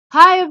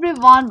Hi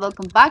everyone,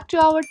 welcome back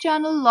to our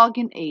channel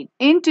Login Aid.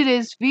 In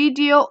today's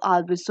video,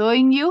 I'll be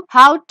showing you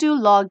how to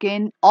log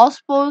in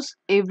Aupost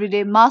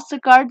Everyday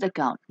Mastercard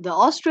account. The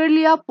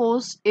Australia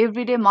Post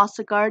Everyday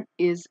Mastercard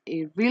is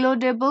a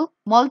reloadable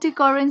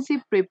multi-currency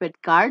prepaid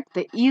card,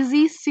 the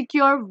easy,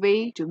 secure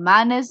way to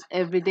manage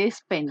everyday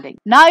spending.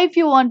 Now, if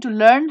you want to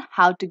learn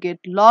how to get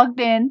logged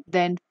in,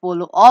 then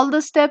follow all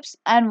the steps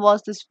and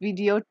watch this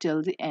video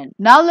till the end.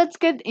 Now, let's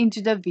get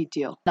into the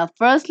video. Now,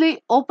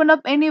 firstly, open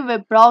up any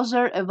web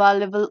browser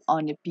available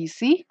on your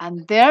PC,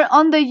 and there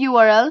on the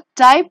URL,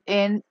 type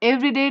in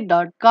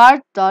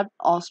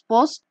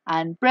everyday.card.auspost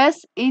and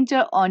press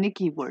enter on your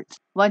keyboard.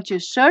 Once you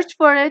search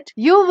for it,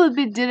 you will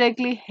be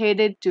directly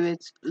headed to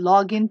its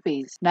login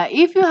page. Now,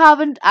 if you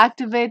haven't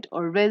activated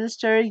or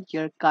registered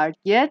your card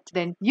yet,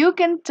 then you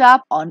can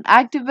tap on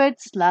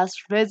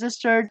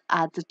activate/registered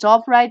at the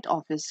top right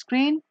of your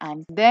screen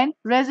and then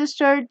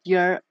register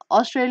your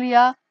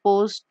Australia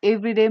Post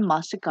Everyday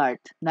Mastercard.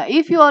 Now,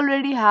 if you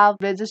already have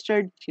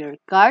registered your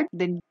card,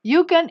 then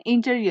you can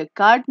enter your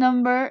card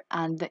number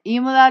and the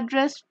email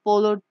address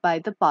followed by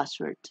the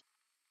password.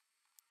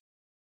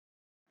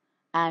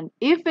 And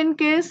if in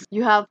case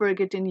you have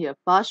forgotten your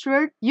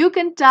password, you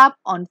can tap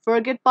on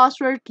forget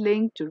password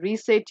link to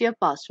reset your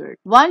password.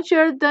 Once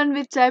you're done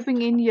with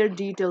typing in your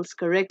details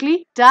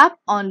correctly, tap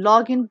on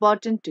login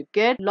button to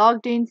get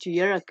logged into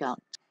your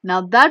account.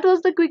 Now that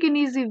was the quick and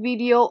easy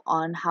video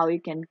on how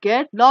you can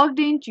get logged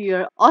into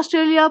your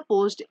Australia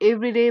Post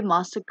Everyday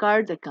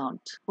Mastercard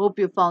account. Hope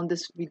you found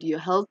this video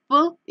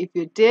helpful. If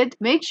you did,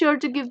 make sure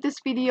to give this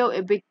video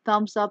a big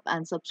thumbs up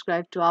and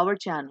subscribe to our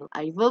channel.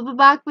 I will be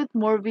back with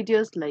more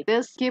videos like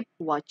this. Keep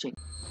watching.